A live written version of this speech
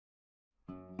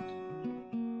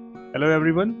Hello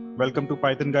everyone, welcome to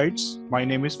Python Guides. My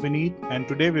name is Vineet and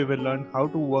today we will learn how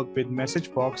to work with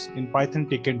Messagebox in Python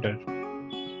Tkinter.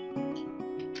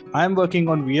 I am working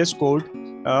on VS Code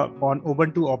on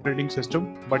Ubuntu operating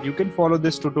system, but you can follow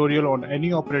this tutorial on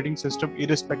any operating system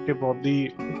irrespective of the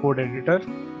code editor,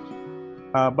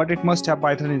 but it must have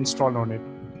Python installed on it.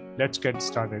 Let's get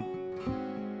started.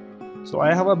 So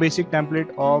I have a basic template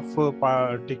of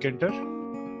Tkinter.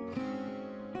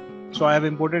 So I have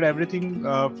imported everything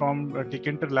from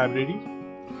Tkinter library,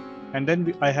 and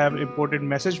then I have imported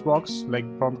Messagebox, like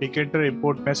from Tkinter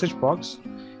import Messagebox.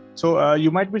 So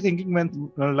you might be thinking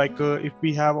if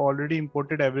we have already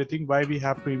imported everything, why we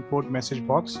have to import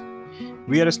Messagebox?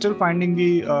 We are still finding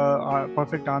the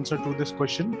perfect answer to this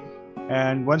question,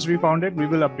 and once we found it, we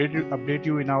will update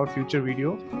you in our future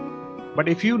video. But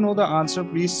if you know the answer,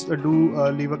 please do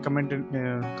leave a comment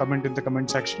in the comment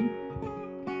section.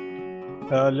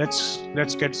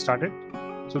 Let's get started.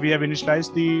 So we have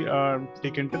initialized the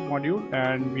Tkinter module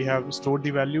and we have stored the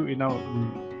value in our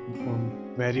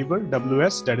variable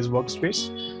WS, that is workspace.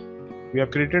 We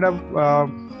have created a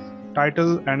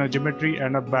title and a geometry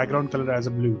and a background color as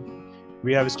a blue.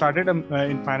 We have started an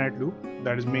infinite loop,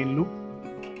 that is main loop.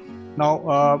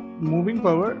 Now moving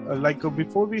forward,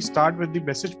 before we start with the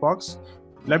Messagebox,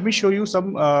 let me show you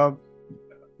some.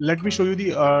 Let me show you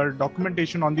the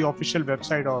documentation on the official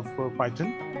website of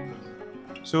Python.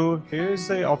 So here is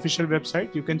the official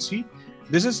website. You can see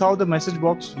this is how the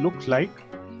Messagebox looks like.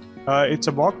 It's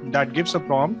a box that gives a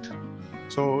prompt.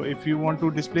 So if you want to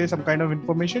display some kind of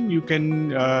information, you can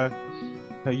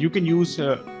use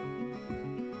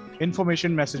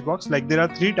information message box. Like there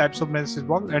are 3 types of message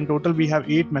box, and total we have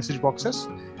 8 message boxes.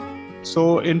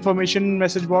 So information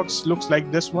message box looks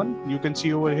like this one. You can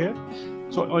see over here.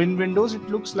 So in Windows, it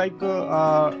looks like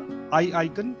a eye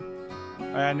icon,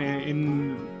 and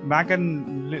in Mac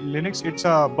and Linux, it's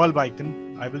a bulb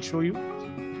icon. I will show you.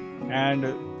 And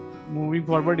moving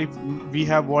forward, if we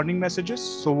have warning messages,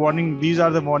 so warning, these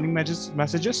are the warning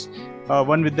messages,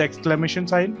 one with the exclamation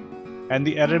sign, and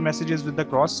the error messages with the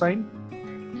cross sign,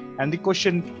 and the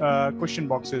question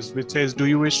boxes which says, do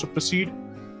you wish to proceed?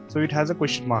 So it has a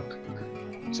question mark.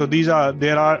 So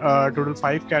there are total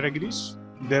 5 categories.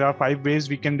 There are 5 ways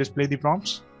we can display the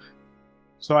prompts.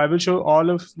 So I will show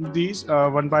all of these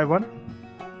one by one.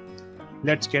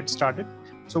 Let's get started.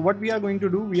 So what we are going to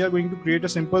do, we are going to create a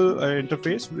simple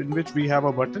interface in which we have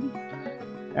a button,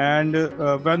 and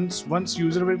once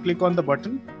user will click on the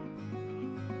button,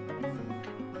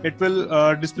 it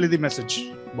will display the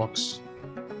message box.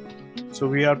 So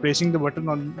we are placing the button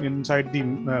on inside the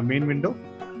main window,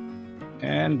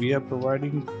 and we are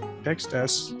providing text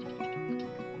as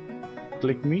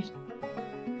click me,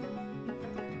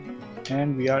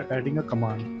 and we are adding a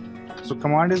command. So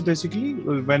command is basically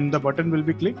when the button will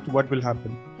be clicked, what will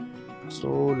happen. So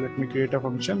let me create a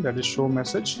function that is show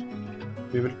message.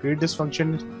 We will create this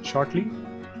function shortly,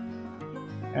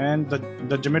 and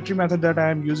the geometry method that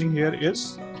I am using here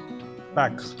is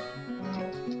pack.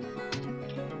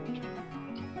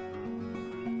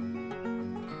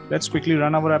 Let's quickly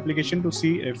run our application to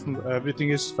see if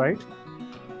everything is right.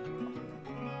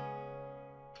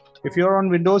 If you're on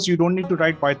Windows, you don't need to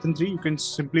write Python 3. You can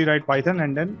simply write Python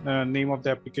and then name of the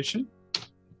application.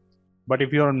 But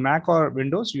if you're on Mac or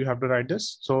Windows, you have to write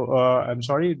this. So I'm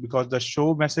sorry, because the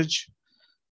show message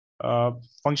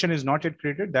function is not yet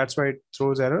created. That's why it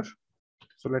throws error.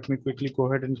 So let me quickly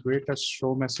go ahead and create a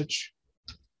show message.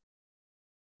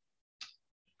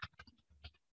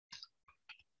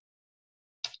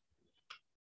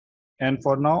 And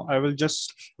for now, I will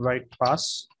just write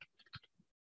pass.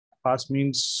 Pass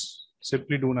means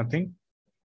simply do nothing.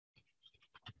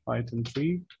 Python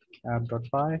 3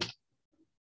 app.py.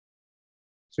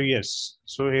 So yes,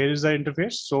 so here is the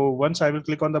interface. So once I will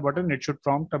click on the button, it should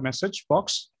prompt a message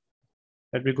box.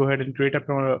 Let me go ahead and create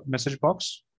a message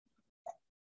box.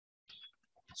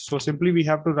 So simply we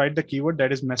have to write the keyword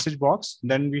that is message box.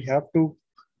 Then we have to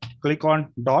click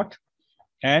on dot.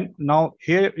 And now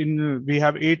here we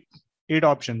have eight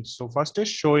options. So first is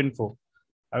show info.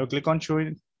 I will click on show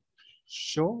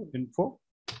info.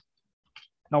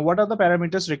 Now, what are the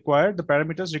parameters required? The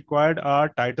parameters required are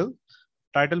title.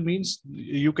 Title means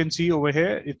you can see over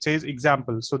here, it says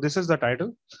example. So this is the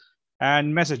title,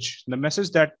 and message, the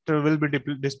message that will be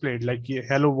displayed, like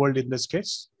hello world in this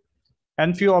case,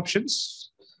 and few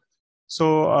options.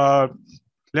 So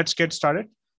let's get started.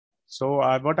 So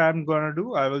what I'm going to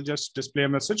do, I will just display a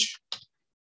message.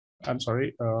 I'm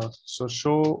sorry. So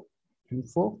show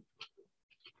info.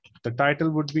 The title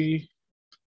would be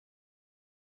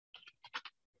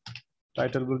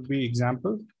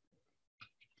example.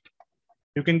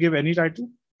 You can give any title.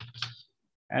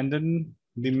 And then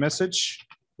the message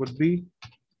would be,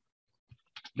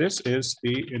 this is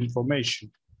the information.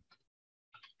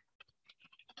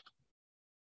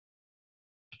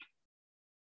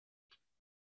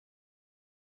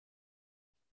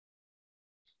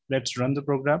 Let's run the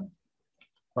program.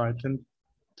 Python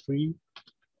 3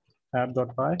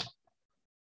 app.py.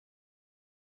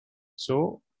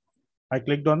 So I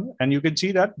clicked on, and you can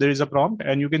see that there is a prompt,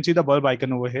 and you can see the bulb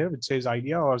icon over here, which says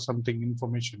idea or something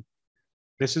information.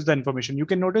 This is the information. You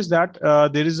can notice that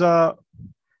there is a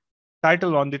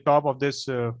title on the top of this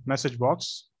message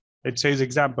box. It says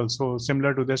example. So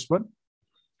similar to this one.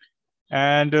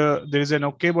 And there is an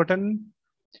OK button,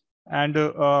 and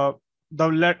the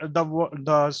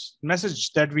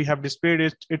message that we have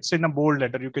displayed, it's in a bold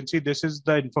letter. You can see this is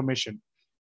the information.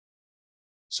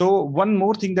 So one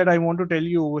more thing that I want to tell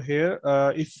you over here,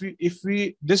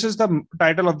 this is the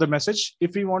title of the message.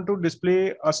 If we want to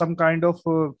display some kind of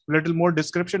little more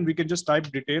description, we can just type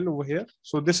detail over here.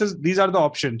 So these are the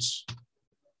options.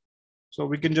 So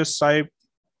we can just type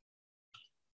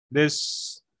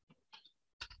this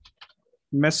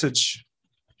message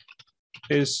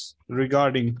is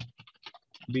regarding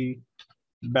the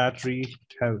battery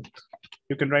health.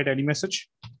 You can write any message.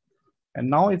 And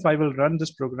now if I will run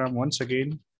this program once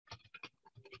again,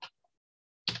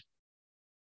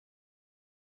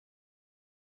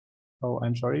 oh,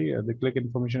 I'm sorry, the click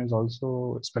information is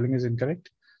also, spelling is incorrect.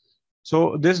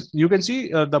 So this, you can see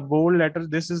the bold letter,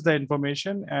 this is the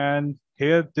information, and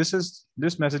here this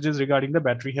message is regarding the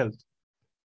battery health.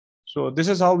 So this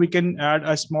is how we can add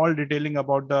a small detailing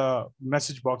about the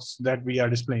message box that we are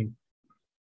displaying.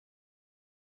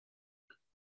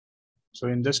 So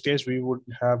in this case, we would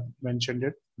have mentioned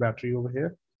it, battery over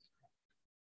here,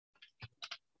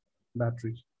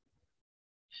 battery.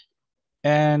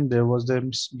 And there was a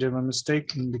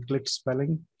mistake in the click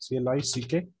spelling,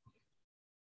 CLICK.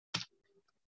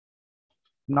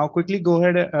 Now quickly go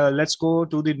ahead, let's go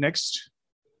to the next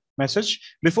message.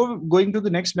 Before going to the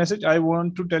next message, I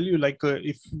want to tell you, like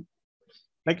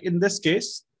in this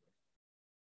case,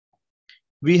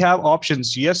 we have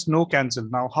options, yes, no, cancel.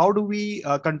 Now, how do we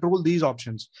control these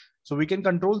options? So we can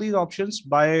control these options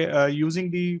by using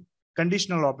the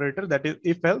conditional operator, that is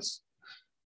if else.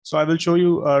 So I will show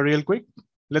you real quick.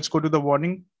 Let's go to the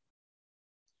warning.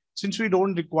 Since we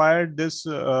don't require this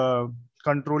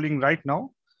controlling right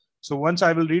now, so once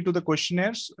I will read to the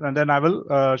questionnaires, and then I will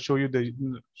show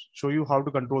you how to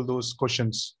control those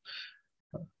questions.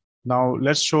 Now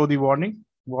let's show the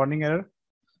warning error.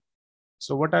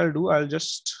 So what I'll do, I'll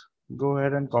just go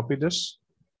ahead and copy this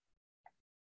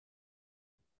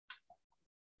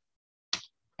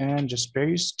and just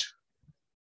paste,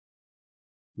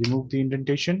 remove the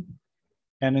indentation,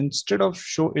 and instead of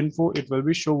show info, it will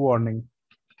be show warning.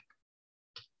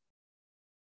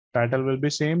 Title will be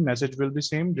same, message will be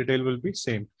same, detail will be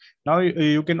same. Now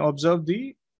you can observe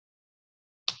the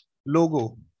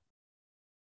logo,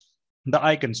 the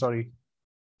icon, sorry.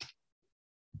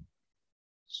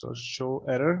 So show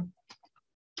error.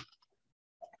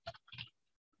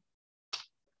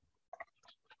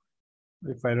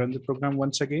 If I run the program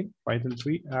once again, Python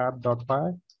 3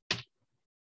 app.py.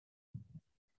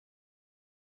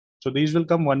 So these will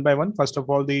come one by one. First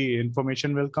of all, the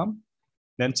information will come.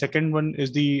 Then second one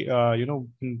is the,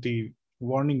 the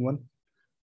warning one.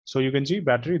 So you can see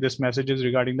battery, this message is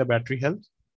regarding the battery health.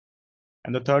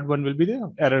 And the third one will be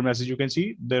the error message. You can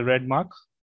see the red mark.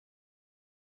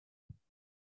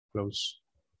 Close.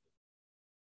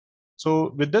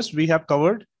 So with this, we have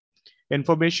covered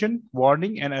information,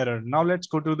 warning, and error. Now let's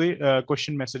go to the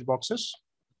question message boxes.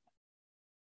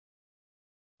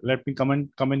 Let me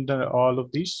comment all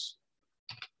of these.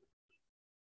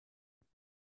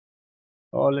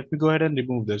 Let me go ahead and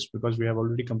remove this because we have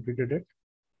already completed it.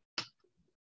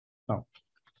 Now,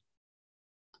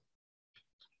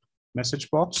 message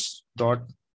box dot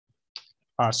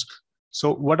ask.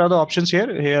 So what are the options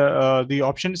here? Here, the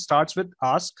option starts with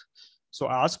ask. So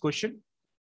ask question,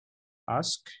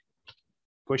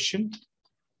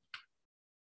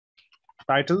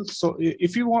 title. So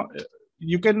if you want,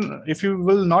 you can, if you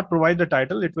will not provide the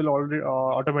title, it will already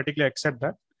automatically accept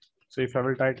that. So if I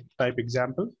will type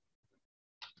example,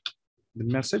 the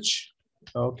message,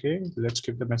 okay, let's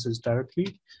give the message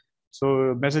directly.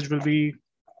 So message will be,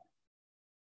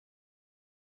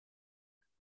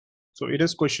 so it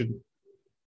is question.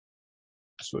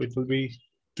 So it will be,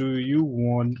 do you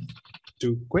want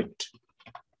to quit?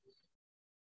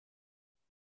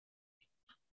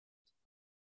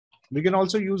 We can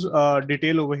also use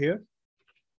detail over here,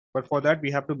 but for that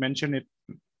we have to mention it.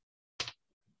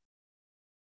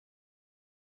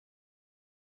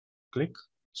 Click.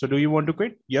 So do you want to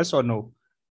quit? Yes or no?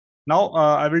 Now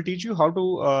I will teach you how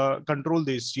to control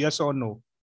this yes or no.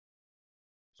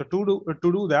 So to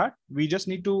do that, we just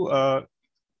need to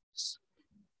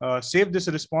save this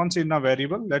response in a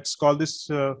variable. Let's call this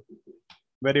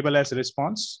variable as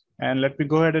response. And let me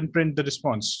go ahead and print the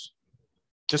response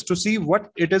just to see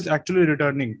what it is actually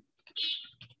returning.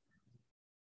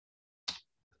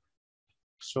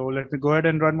 So let me go ahead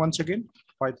and run once again.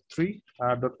 Python 3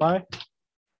 app.py.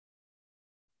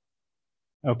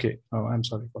 Okay, oh, I'm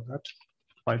sorry for that.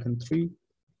 Python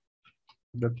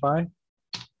 3.py.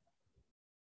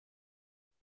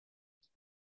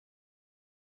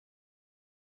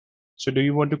 So do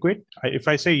you want to quit? If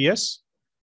I say yes,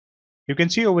 you can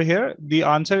see over here, the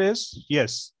answer is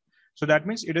yes. So that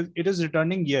means it is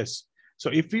returning yes. So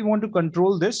if we want to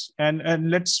control this, and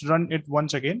let's run it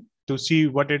once again to see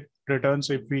what it returns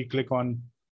if we click on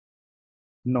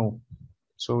no.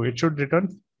 So it should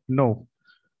return no.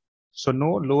 So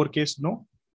no, lowercase no.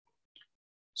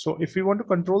 So if we want to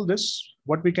control this,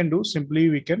 what we can do, simply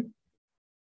we can,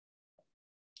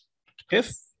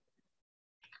 if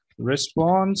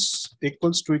response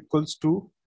equals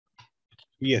to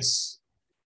yes,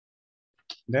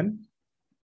 then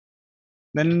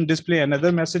display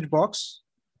another message box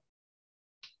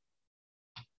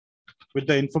with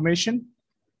the information.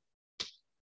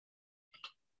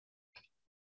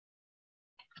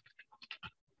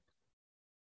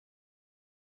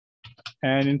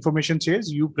 And information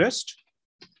says you pressed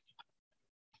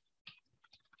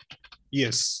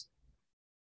yes.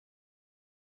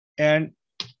 And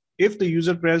if the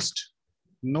user pressed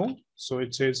no, so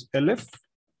it says elif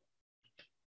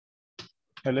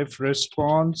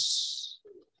response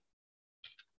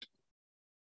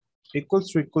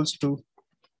equals to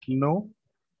no,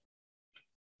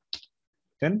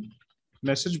 then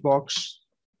message box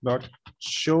dot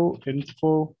show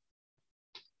info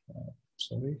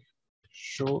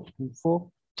show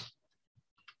info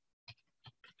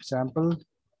sample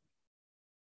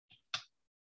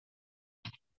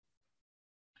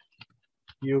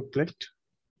you clicked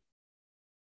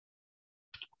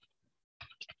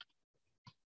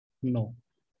no.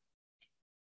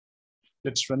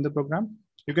 Let's run the program.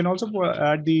 You can also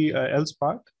add the else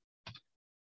part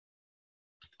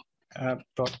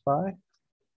app.py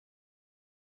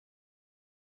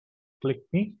click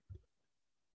me.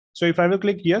 So if I will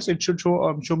click yes, it should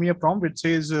show me a prompt which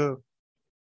says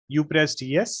you pressed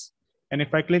yes. And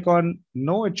if I click on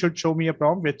no, it should show me a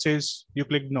prompt which says you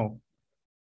clicked no.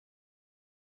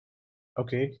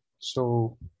 Okay,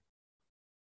 so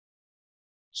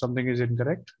something is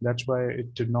incorrect. That's why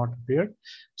it did not appear.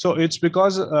 So it's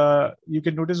because you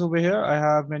can notice over here, I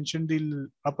have mentioned the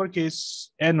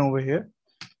uppercase N over here.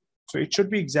 So it should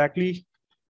be exactly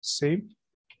same.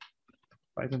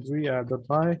 Python 3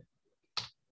 app.py.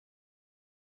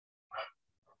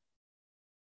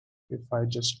 If I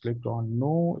just clicked on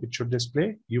no, it should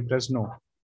display you press no.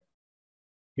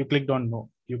 You clicked on no.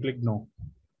 You clicked no.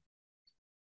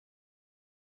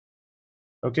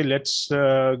 Okay, let's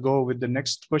go with the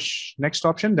next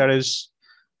option, that is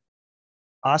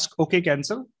ask okay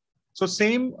cancel. So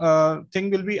same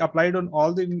thing will be applied on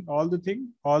all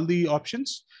the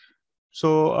options.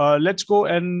 So let's go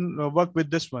and work with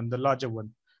this one, the larger one.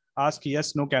 Ask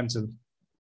yes, no, cancel.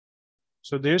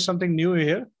 So there's something new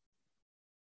here.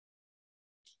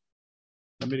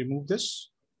 Let me remove this.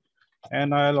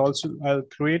 And I'll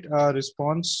create a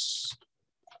response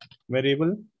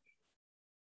variable.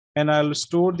 And I'll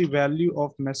store the value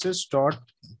of message dot,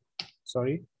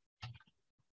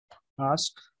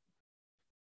 ask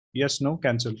yes, no,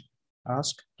 cancel.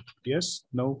 Ask yes,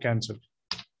 no, cancel.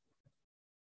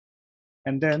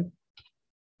 And then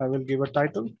I will give a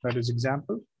title, that is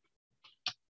example.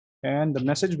 And the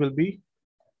message will be,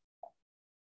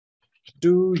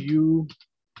 do you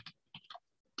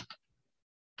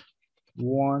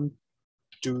want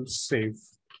to save?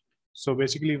 So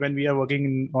basically, when we are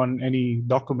working on any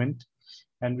document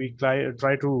and we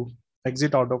try to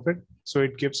exit out of it, so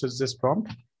it gives us this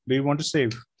prompt, do you want to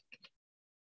save?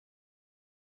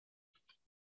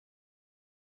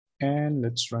 And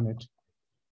let's run it.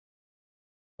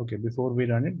 Okay, before we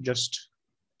run it, just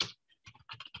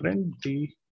print the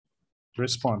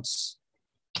response.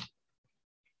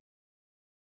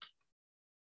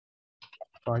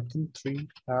 Python 3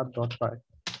 app.py.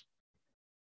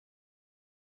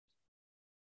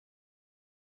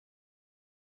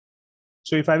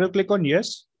 So if I will click on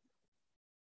yes,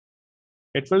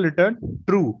 it will return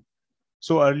true.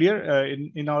 So earlier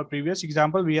in our previous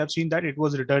example, we have seen that it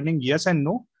was returning yes and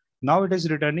no. Now it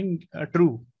is returning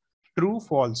true,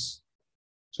 false.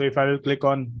 So if I will click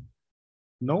on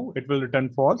no, it will return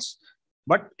false.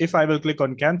 But if I will click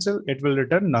on cancel, it will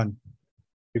return none.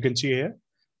 You can see here.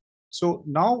 So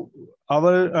now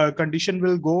our condition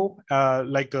will go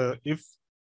if.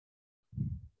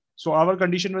 So our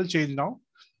condition will change now.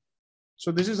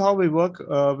 So this is how we work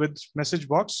with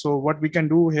Messagebox. So what we can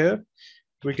do here,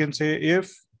 we can say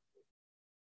if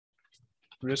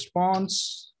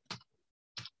response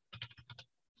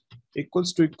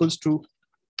equals to,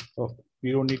 oh,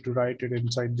 we don't need to write it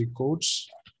inside the quotes,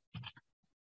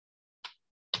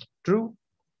 true,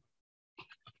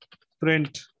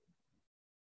 print,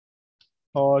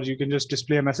 or you can just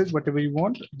display a message, whatever you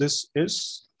want. This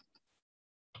is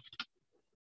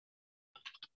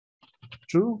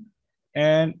true.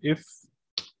 And if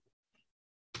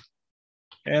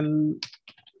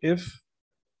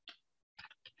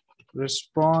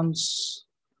response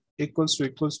equals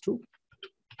to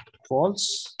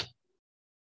false,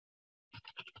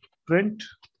 print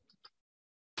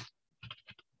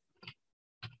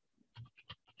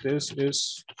this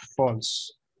is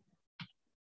false.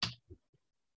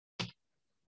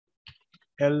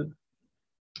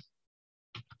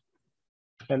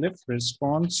 If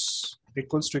response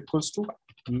equals to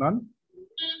none,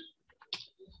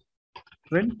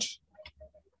 print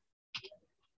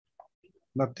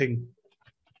nothing.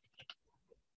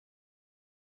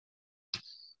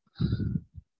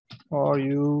 Or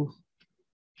you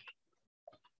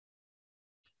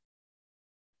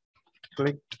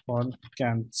clicked on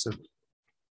cancel.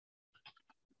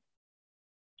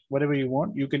 Whatever you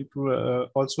want. You can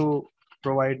also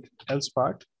provide else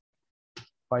part,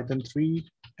 Python 3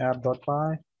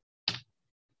 app.py.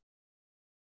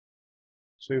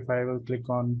 So if I will click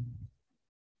on,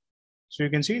 so you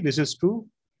can see this is true.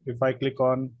 If I click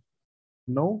on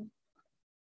no,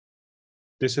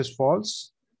 this is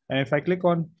false. And if I click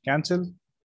on cancel,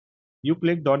 you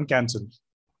clicked on cancel.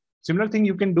 Similar thing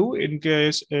you can do in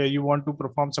case you want to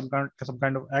perform some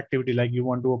kind of activity, like you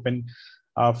want to open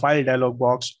a file dialog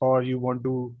box, or you want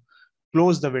to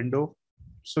close the window.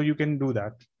 So you can do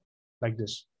that like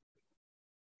this.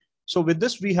 So with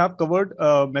this, we have covered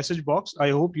Messagebox. I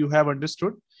hope you have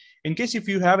understood. In case if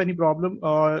you have any problem,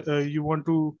 or you want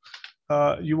to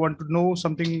know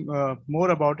something more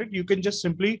about it, you can just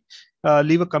simply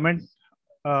leave a comment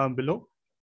below.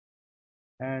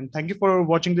 And thank you for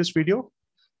watching this video.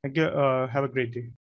 Thank you. Have a great day.